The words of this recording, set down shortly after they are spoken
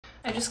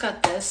I just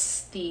got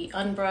this, the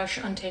Unbrush,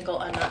 Untangle,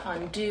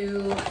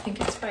 Undo. I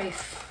think it's by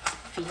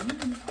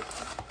FHI.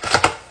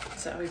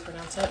 Is that how we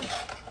pronounce it?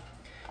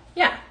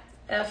 Yeah,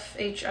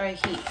 FHI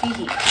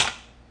Heat.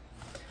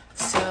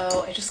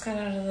 So I just got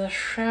out of the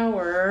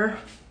shower.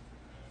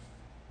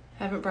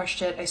 Haven't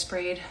brushed it. I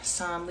sprayed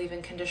some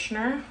leave-in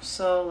conditioner.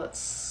 So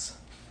let's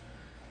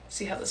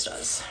see how this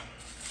does.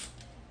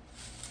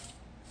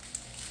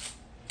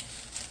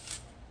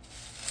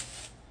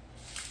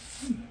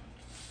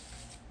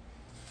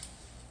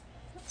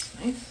 That's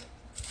nice.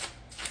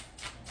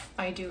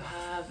 I do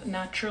have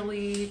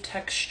naturally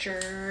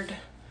textured,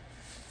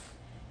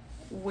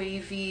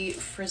 wavy,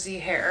 frizzy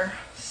hair.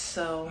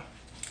 So,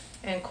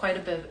 and quite a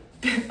bit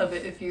of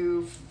it if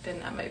you've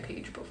been at my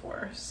page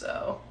before.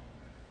 So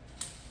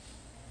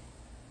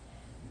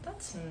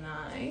that's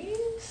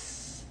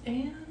nice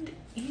and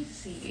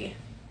easy.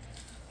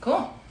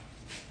 Cool.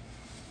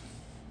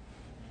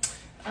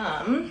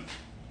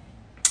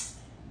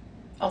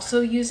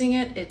 Also using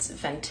it, it's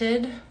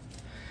vented,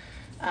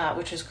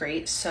 which is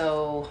great.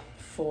 So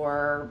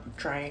for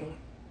drying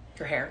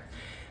your hair.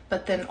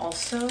 But then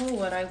also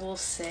what I will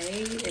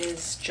say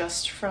is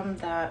just from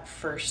that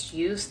first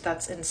use,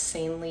 that's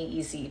insanely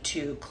easy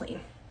to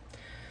clean.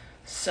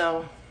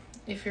 So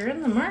if you're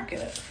in the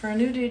market for a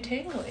new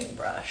detangling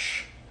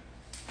brush,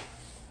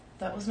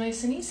 that was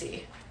nice and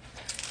easy.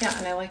 Yeah,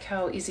 and I like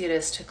how easy it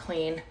is to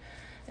clean,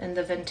 and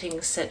the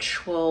venting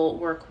stitch will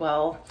work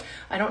well.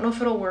 I don't know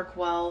if it'll work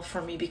well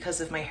for me because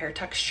of my hair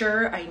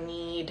texture. I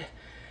need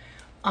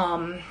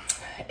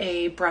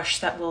a brush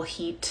that will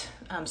heat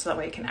so that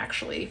way I can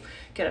actually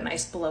get a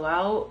nice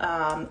blowout.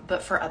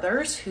 But for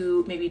others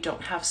who maybe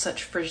don't have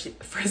such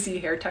frizzy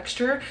hair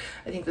texture,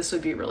 I think this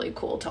would be really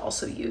cool to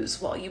also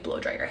use while you blow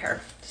dry your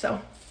hair.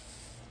 So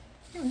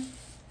anyway,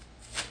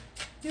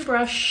 new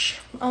brush.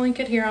 I'll link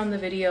it here on the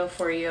video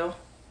for you.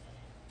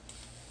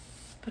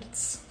 But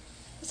it's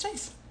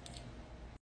nice.